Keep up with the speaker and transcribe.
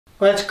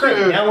Well, that's great.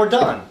 Now we're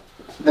done.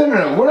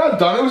 No, we're not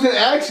done. It was an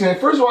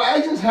accident. First of all,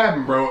 accidents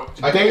happen, bro.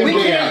 We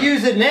can't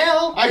use it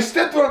now. I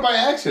stepped on it by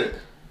accident.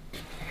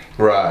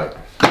 Right.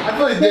 I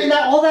feel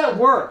like all that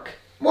work.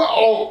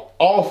 Well,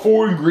 all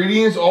 4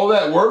 ingredients, all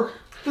that work.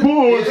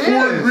 Oh, it's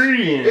 4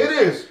 ingredients. It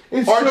is.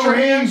 It's Aren't so your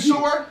hands easy.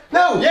 sore?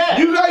 No. Yeah.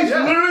 You guys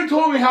literally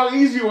told me how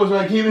easy it was when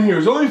I came in here. It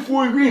was only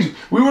 4 ingredients.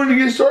 We wanted to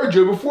get started,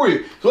 Joe, before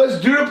you. So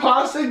let's do the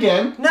pasta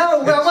again.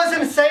 No, I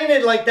wasn't saying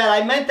it like that.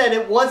 I meant that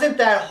it wasn't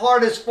that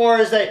hard as far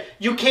as that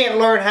you can't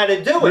learn how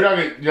to do it.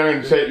 You're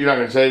not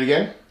gonna say it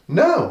again?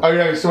 No. Oh, you're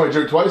not gonna say my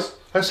joke twice?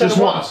 I said just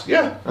it once.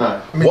 Yeah.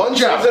 Right. One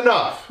job's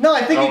enough. No,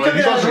 I think you took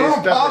it as Ruin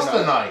definitely pasta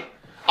not. night.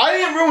 I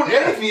didn't ruin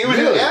anything. It was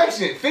an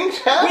accident. Things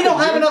happen. We don't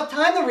have enough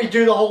time to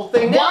redo the whole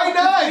thing. Why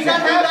not? We got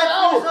to do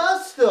that for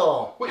us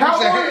still.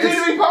 How long did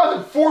it make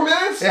pasta? 4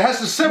 minutes? It has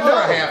to sit for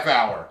a half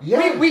hour.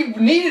 Yeah. We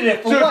needed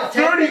it for what,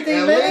 10,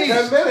 15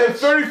 minutes? 10 minutes.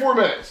 34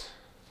 minutes.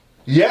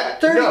 Yeah.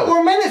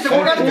 34 minutes, and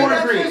we're going to do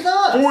that for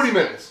us. 40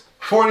 minutes.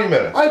 40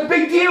 minutes. All right,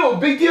 big deal.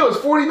 Big deal. It's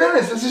 40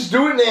 minutes. Let's just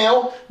do it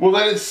now. We'll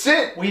let it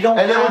sit. We don't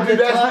have the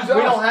time.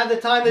 We don't have the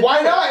time to do it.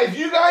 Why not? If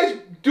you guys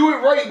do it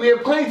right, we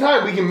have plenty of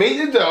time. We can make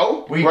the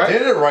dough. We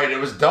did it right. It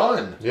was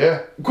done.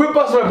 Yeah. Quit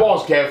busting my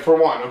balls, Kev, for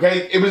one,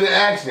 okay? It was an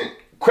accident.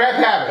 Crap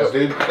happens,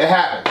 dude. It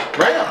happens,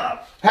 right?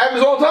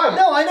 Happens all the time.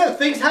 No, I know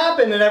things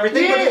happen and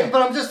everything, Yeah.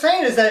 but I'm just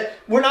saying is that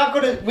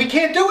we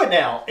can't do it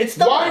now. It's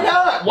done. Why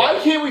not? Why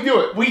can't we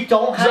do it? We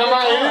don't have the I'm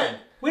not in time.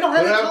 We don't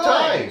have the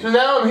time. So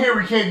now I'm here,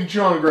 we can't do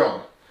chill on the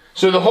grill.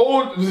 So the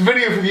whole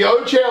video for the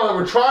other channel that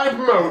we're trying to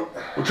promote,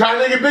 we're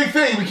trying to make a big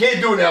thing, we can't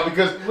do it now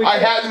because I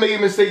had to make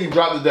a mistake and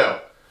drop the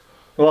dough.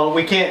 Well,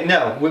 we can't,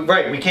 no,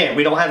 we can't.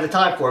 We don't have the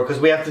time for it because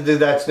we have to do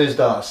That Snooze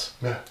to Us.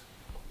 Yeah.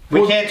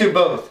 We can't do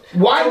both.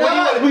 Why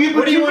not? We can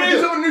put 2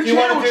 videos on a new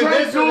channel, do trying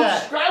to this or build that?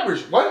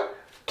 subscribers. What?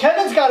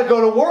 Kevin's got to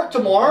go to work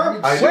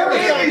tomorrow. It's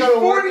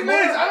 40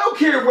 minutes. I don't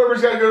care if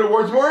Weber's got to go to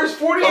work tomorrow. It's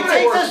 40 minutes.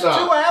 It takes us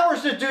 2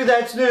 hours to do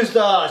That Snooze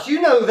to Us.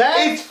 You know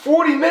that. It's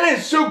 40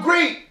 minutes. So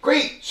great.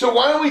 So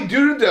why don't we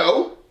do the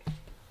dough?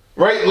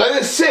 Right?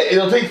 Let it sit.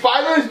 It'll take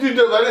 5 minutes to do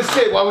the dough. Let it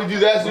sit while we do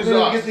That Snooze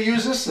to Us. We get to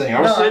use this thing.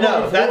 No, I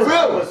know. That's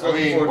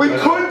we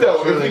could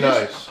though. It's really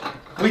nice.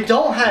 We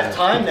don't have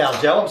time now,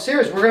 Joe. I'm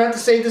serious. We're gonna have to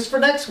save this for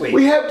next week.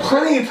 We have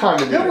plenty of time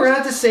to do No, we're gonna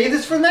have to save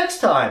this for next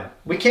time.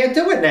 We can't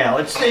do it now.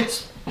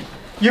 It's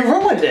you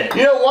ruined it.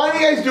 You know, why do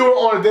you guys do it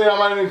on a day I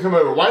might even come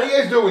over? Why do you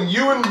guys do it when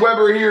you and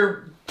Weber are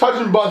here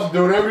touching butts,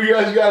 doing whatever you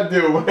guys gotta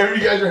do, whenever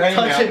you guys are hanging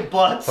out? Touching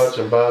butts.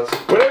 Touching butts.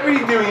 Whatever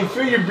you do, you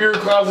fill your beer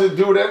closet,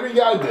 do whatever you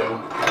gotta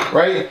do,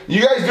 right?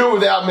 You guys do it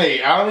without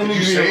me. I don't even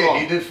need to be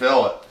involved. He did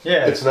fill it.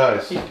 Yeah. It's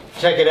nice.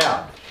 Check it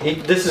out.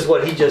 This is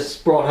what he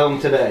just brought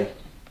home today.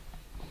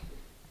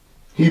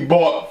 He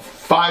bought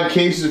 4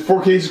 cases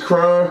of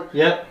Corona.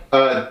 Yep.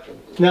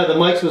 No, the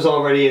Mike's was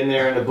already in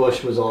there and the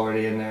Bush was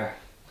already in there.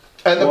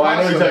 And the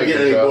I know he's not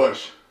getting any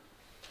Bush.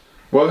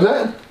 What was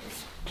that?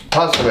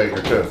 Pasta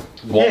maker too.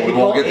 Yeah, he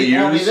won't get the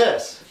use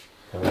this.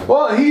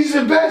 Well, he's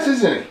the best,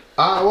 isn't he?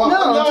 No,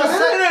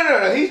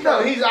 No.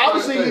 He's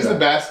obviously he's the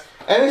best,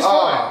 and it's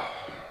fine.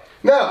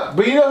 No,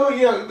 but you know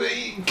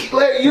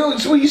who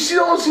so you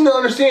still don't seem to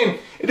understand.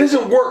 It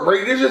doesn't work,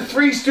 right? There's a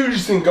 3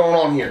 Stooges thing going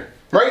on here,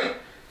 right?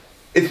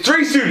 It's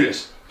 3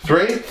 Stooges.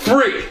 3?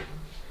 3.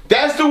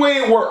 That's the way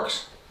it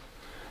works.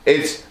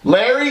 It's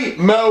Larry,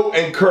 Moe,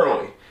 and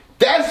Curly.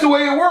 That's the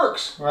way it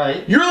works.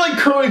 Right. You're like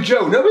Curly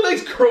Joe. Nobody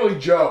likes Curly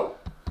Joe.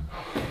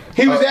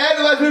 He was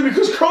added last week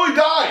because Curly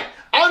died.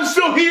 I'm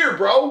still here,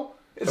 bro.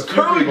 It's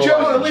Curly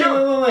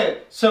Joe. Wait.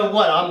 So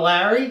what? I'm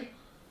Larry?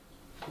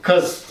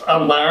 Because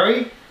I'm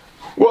Larry?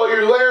 Well,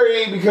 you're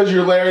Larry because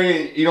you're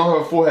Larry. You don't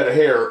have a full head of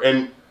hair,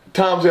 and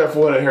Tom's got a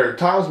full head of hair.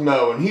 Tom's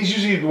Moe, and he's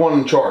usually the one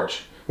in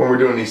charge when we're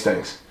doing these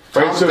things.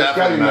 Right? Tom's So it's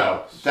gotta be definitely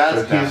Moe.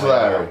 That's he's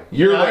Larry.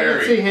 You're I Larry.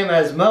 can see him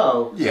as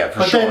Moe. Yeah, for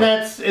but sure.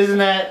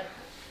 Then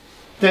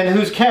then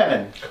who's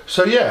Kevin?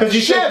 So yeah. Because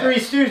you said Shep. 3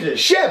 Stooges.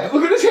 Shep,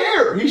 look at his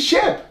hair. He's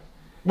Shep,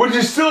 which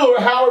is still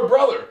a Howard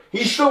brother.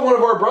 He's still one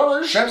of our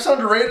brothers. Shep's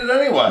underrated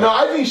anyway. No,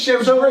 I think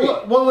Shep's So great.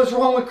 what was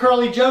wrong with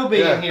Curly Joe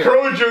being here?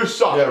 Curly Joe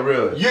sucked. Yeah,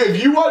 really.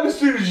 If you watch the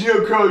students, you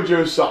know Curly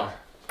Joe sucked.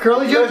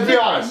 Curly Joe. Let's be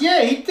honest.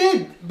 Yeah, he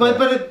did.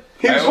 But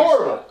He was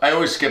horrible. I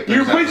always skip those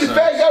You replace the episodes.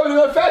 fat guy with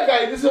another fat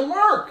guy, it doesn't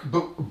work.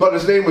 But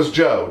his name was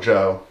Joe.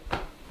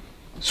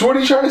 So what are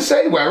you trying to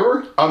say,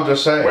 Weber? I'm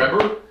just saying.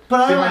 Weber?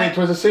 But Say my name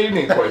twice, the same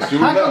name twice. Do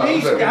how we come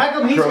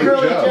know? he's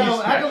Curly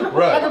Joe?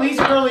 How come he's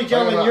Curly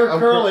Joe and you're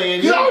Curly?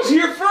 And Because I was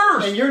here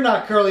first. and you're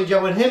not Curly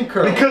Joe and him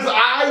Curly. Because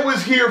I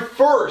was here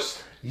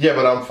first. Yeah,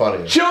 but I'm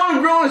funny. Chillin'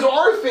 and Grillin' is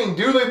our thing,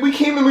 dude. Like, we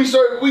came and we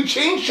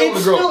changed Chillin'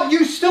 and Grillin'.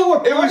 You still were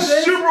part It was of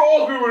this. super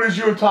awkward when it was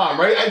you and Tom,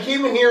 right? I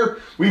came in here,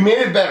 we made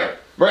it better.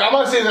 Right? I'm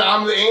not saying that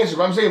I'm the answer,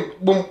 but I'm saying,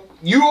 when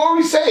you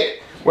always say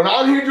it. When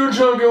I'm here doing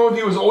Chillin' and Grillin' with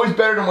you, it was always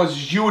better than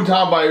was you and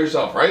Tom by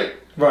yourself, right?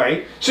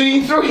 Right. So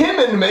you throw him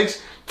in the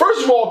mix.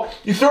 First of all,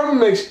 you throw him in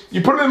the mix, you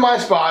put him in my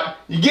spot,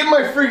 you give him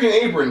my freaking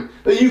apron,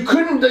 that you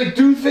couldn't like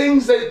do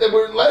things that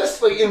were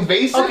less like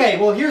invasive. Okay,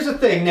 well here's the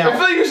thing now. I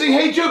feel like you're saying,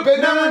 hey Joe,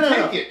 bend down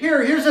and take it.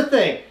 Here's the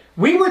thing.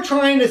 We were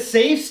trying to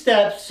save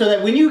steps so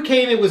that when you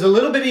came, it was a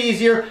little bit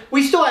easier.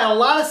 We still had a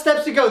lot of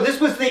steps to go. This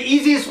was the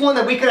easiest one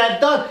that we could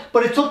have done,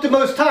 but it took the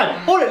most time.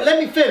 Hold it,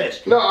 let me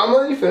finish. No, I'm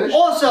letting you finish.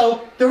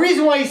 Also, the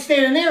reason why he's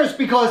standing there is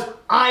because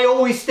I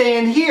always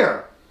stand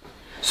here.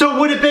 So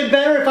would it have been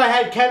better if I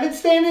had Kevin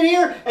standing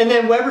here and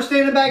then Weber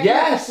standing back here?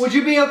 Yes. Would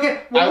you be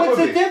okay? Well, what's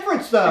the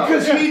difference, though?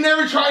 Because he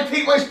never tried to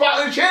take my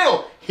spot on the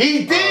channel.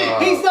 He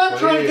did. He's not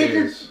trying to take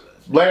your...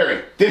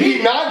 Larry, did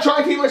he not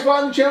try to take my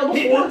spot on the channel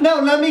before? No,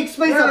 let me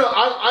explain something. No,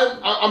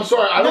 I'm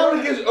sorry. I don't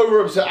want to get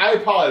over upset. I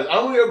apologize. I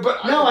don't want to,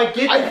 but no, I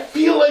get that. I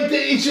feel like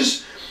that it's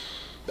just.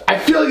 I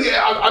feel like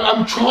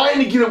I'm trying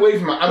to get away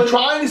from it. I'm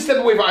trying to step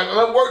away from it.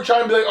 I'm at work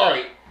trying to be like, all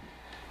right,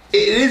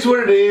 it is what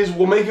it is.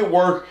 We'll make it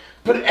work.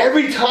 But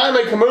every time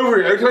I come over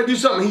here, every time I do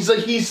something,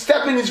 he's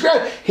stepping his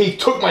ground. He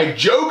took my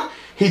joke.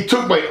 He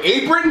took my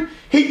apron.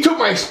 He took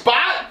my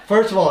spot.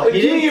 First of all, like,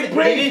 he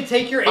didn't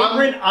take your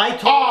apron. I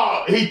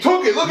told him. He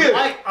took it. Look at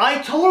it.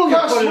 I told him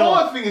to put it on.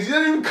 How small thing is. He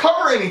doesn't even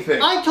cover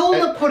anything. I told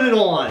him to put it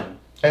on.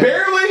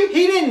 Barely?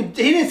 He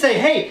didn't say,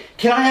 hey,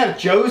 can I have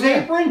Joe's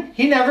apron?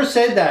 He never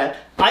said that.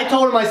 I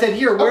told him, I said,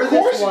 here, wear this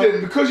one. Of course he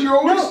didn't, because you're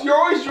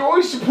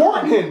always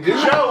supporting him, dude.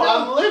 Joe,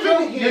 I'm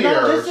living here. You're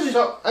not listening.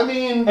 So, I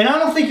mean, and I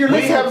don't think you're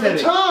listening to me. We have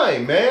the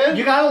time, man.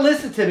 You gotta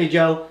listen to me,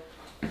 Joe.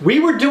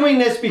 We were doing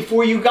this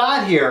before you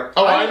got here.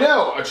 Oh, I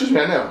know. Trust me,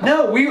 I know.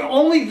 No, we were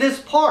only this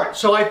part.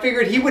 So I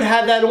figured he would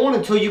have that on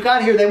until you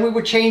got here. Then we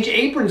would change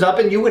aprons up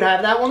and you would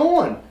have that one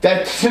on.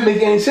 That doesn't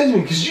make any sense to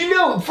me. Because you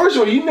know, first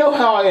of all, you know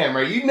how I am,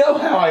 right? You know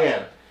how I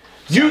am.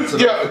 You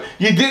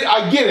did.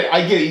 I get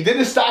it. You did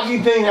the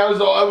stocking thing. That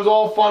was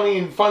all funny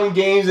and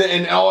games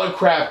and all that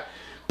crap.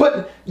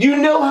 But you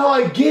know how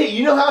I get.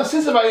 You know how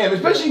sensitive I am,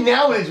 especially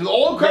nowadays with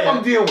all the crap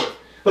I'm dealing with.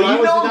 But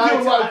you know I'm dealing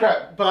with a lot of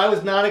crap. But I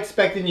was not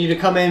expecting you to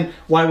come in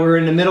while we were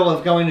in the middle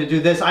of going to do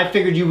this. I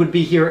figured you would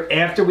be here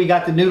after we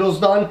got the noodles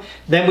done.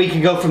 Then we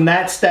can go from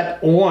that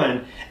step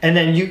on. And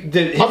then I'm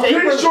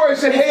pretty sure I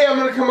said, hey, I'm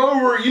going to come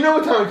over. You know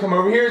what time to come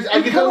over here?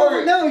 I can come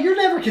over. No, you're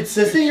never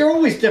consistent. You're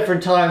always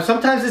different times.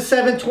 Sometimes it's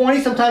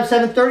 7:20, sometimes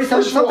 7:30,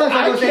 sometimes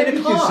I go 8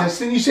 o'clock.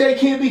 Consistent. You say I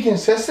can't be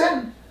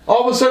consistent?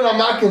 All of a sudden I'm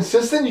not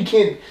consistent? You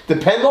can't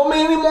depend on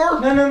me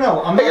anymore?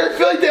 No. I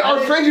feel like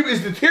our friendship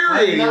is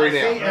deteriorating right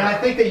now. And I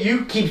think that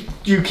you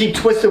keep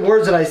twisting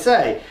words that I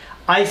say.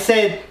 I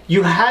said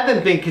you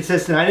haven't been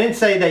consistent. I didn't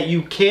say that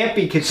you can't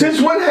be consistent.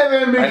 Since when have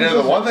I been consistent? I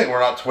know the one thing we're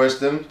not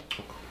twisting.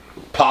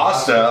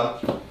 Pasta.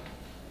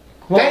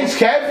 Well, thanks,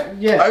 Kev.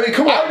 Yeah. I mean,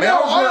 come on, man.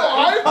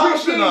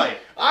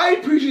 I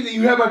appreciate that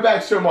you have my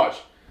back so much.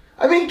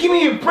 I mean, give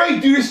me a break,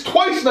 dude. It's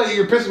twice tonight that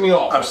you're pissing me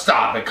off. Oh,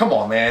 stop it. Come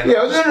on, man.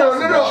 Yeah, no.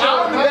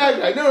 I'm the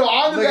bad guy. No,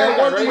 I'm the bad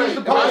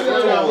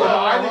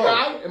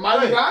guy. Am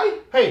I the guy?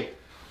 Hey,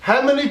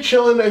 how many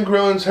chilling and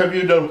grillings have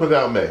you done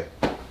without me?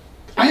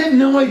 I have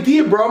no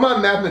idea, bro. I'm not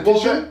a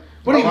mathematician.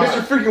 What are you,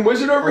 Mr. Freaking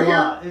Wizard over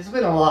here? It's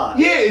been a lot.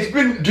 Yeah, it's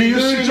been. Do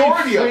you see me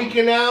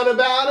freaking out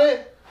about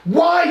it?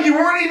 Why? You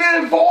weren't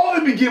even involved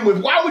to begin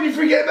with. Why would you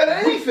forget about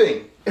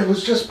anything? It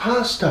was just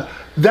pasta.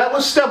 That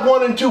was step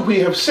 1 and 2. We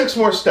have 6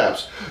 more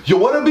steps. You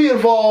want to be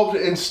involved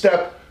in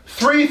step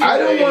 3. I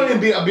don't want to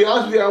be. I'll be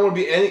honest with you. I don't want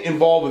to be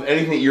involved with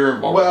anything that you're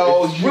involved with.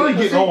 Well, it's really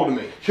getting old to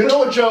me. You know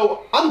what,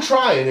 Joe? I'm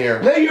trying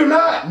here. No, you're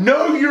not.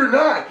 No, you're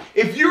not.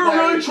 If you're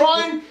really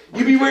trying,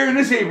 you'd be wearing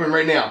this apron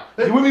right now.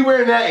 You wouldn't be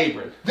wearing that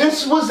apron.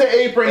 This was the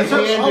apron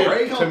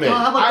handed to me.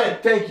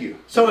 Thank you.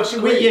 So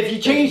if you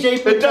change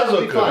apron, it does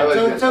look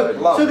good.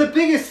 So the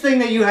biggest thing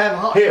that you have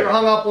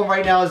hung up on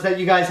right now is that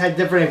you guys had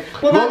different.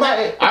 Well,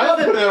 I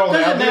don't put that on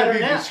there. I've never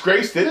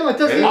disgraced it. No, it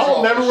doesn't.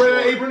 I'll never wear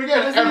that apron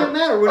again. It doesn't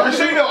matter. I'm just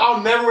saying, no,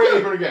 I'll never wear that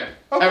apron again.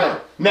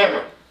 Ever.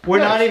 Never. We're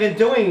not even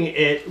doing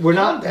it. We're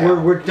not.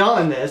 We're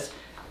done this.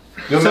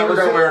 You're never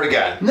gonna wear it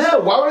again. No.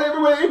 Why would I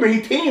ever wear that apron?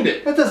 He tainted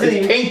it. That doesn't.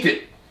 It's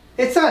tainted.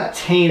 It's not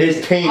tainted.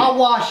 It's tainted. I'll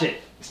wash it.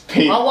 It's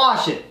tainted. I'll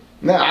wash it.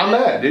 No, I'm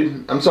mad,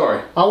 dude. I'm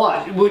sorry. I'll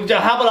wash it.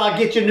 How about I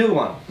get you a new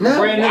one?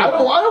 No, I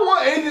don't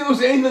want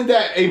anything like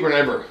that apron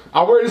ever.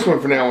 I'll wear this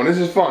one for now on. This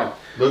is fine.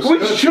 We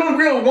just chill and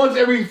grill once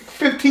every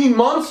 15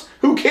 months.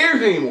 Who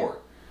cares anymore?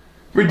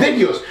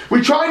 Ridiculous.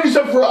 We try to do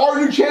stuff for our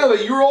new channel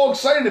that you're all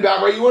excited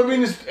about, right? You want to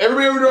bring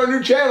everybody over to our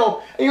new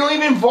channel, and you don't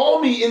even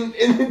involve me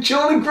in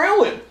chilling and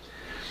grilling.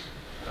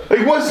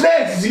 Like, what's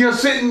next? Is he gonna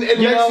sit and next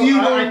to you?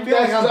 I feel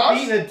like I'm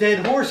beating a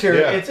dead horse here.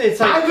 Yeah. It's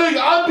like I feel like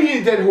I'm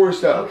beating a dead horse,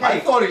 though. Okay. I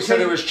thought he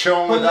said it was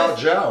chilling without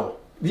Joe.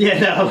 Yeah,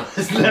 no,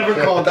 it's never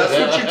called that.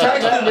 That's what you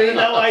texted me.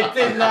 No, I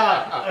did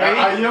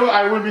not. You know what?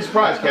 I wouldn't be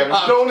surprised, Kevin.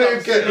 Don't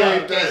even get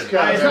like this,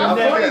 guys. It's not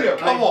funny, though.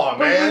 Come on,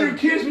 man. Your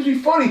kids must be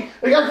funny.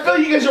 Like, I feel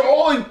like you guys are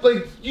all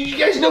like you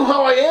guys know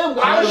how I am.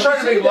 I was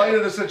trying to make light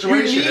of the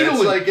situation.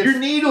 You're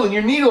needling.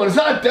 It's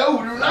not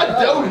dough. You're not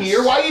dough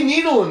here. Why are you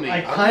needling me?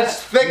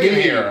 It's thick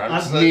in here.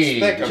 I'm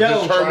thick. I'm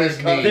just trying to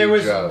cut.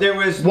 There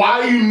was.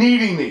 Why are you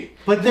needing me?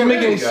 But doesn't make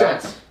any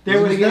sense. There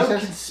was no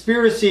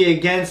conspiracy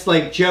against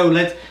like Joe.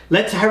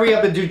 Let's hurry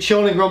up and do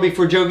chill and grill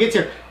before Joe gets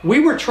here. We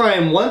were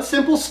trying one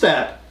simple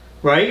step,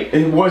 right?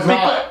 It was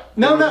not.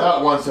 No,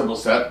 not one simple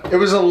step. It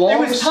was a long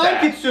step. It was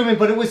time consuming,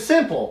 but it was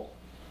simple.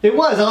 It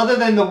was, other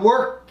than the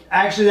work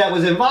actually that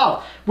was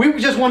involved. We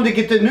just wanted to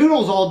get the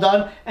noodles all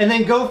done and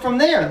then go from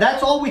there.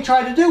 That's all we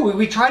tried to do.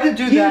 We tried to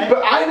do that.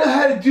 But I know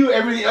how to do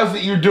everything else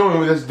that you're doing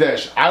with this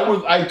dish.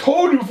 I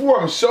told you before,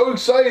 I'm so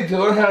excited to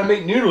learn how to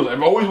make noodles.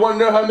 I've always wanted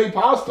to know how to make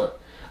pasta.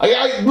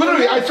 I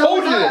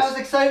told you this. I was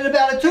excited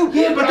about it too.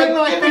 Yeah, but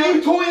then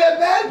you told me that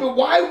bad. But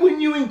why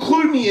wouldn't you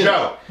include me in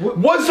it?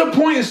 What's the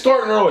point of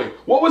starting early?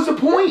 What was the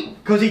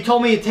point? Because he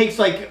told me it takes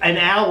like an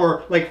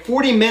hour, like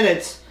 40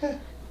 minutes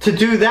to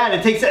do that.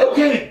 It takes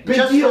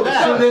just for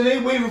that. So then they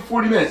wait for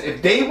 40 minutes.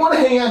 If they want to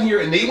hang out here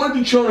and they want to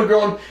be chilling and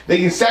growing, they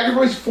can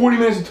sacrifice 40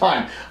 minutes of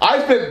time.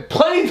 I spent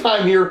plenty of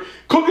time here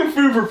cooking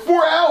food for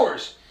 4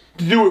 hours.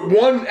 To do it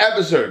one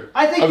episode.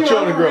 I think you're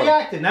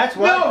overreacting. That's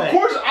what I think. Of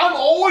course, I'm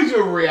always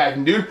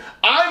overreacting, dude.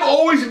 I'm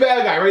always a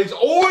bad guy, right? It's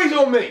always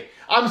on me.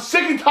 I'm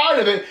sick and tired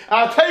of it. And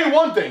I'll tell you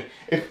one thing.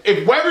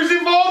 If Weber's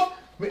involved,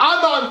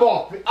 I'm not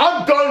involved.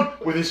 I'm done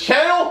with his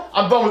channel.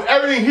 I'm done with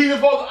everything he's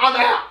involved. I'm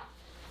out.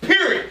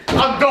 Period.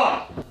 I'm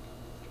done.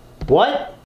 What?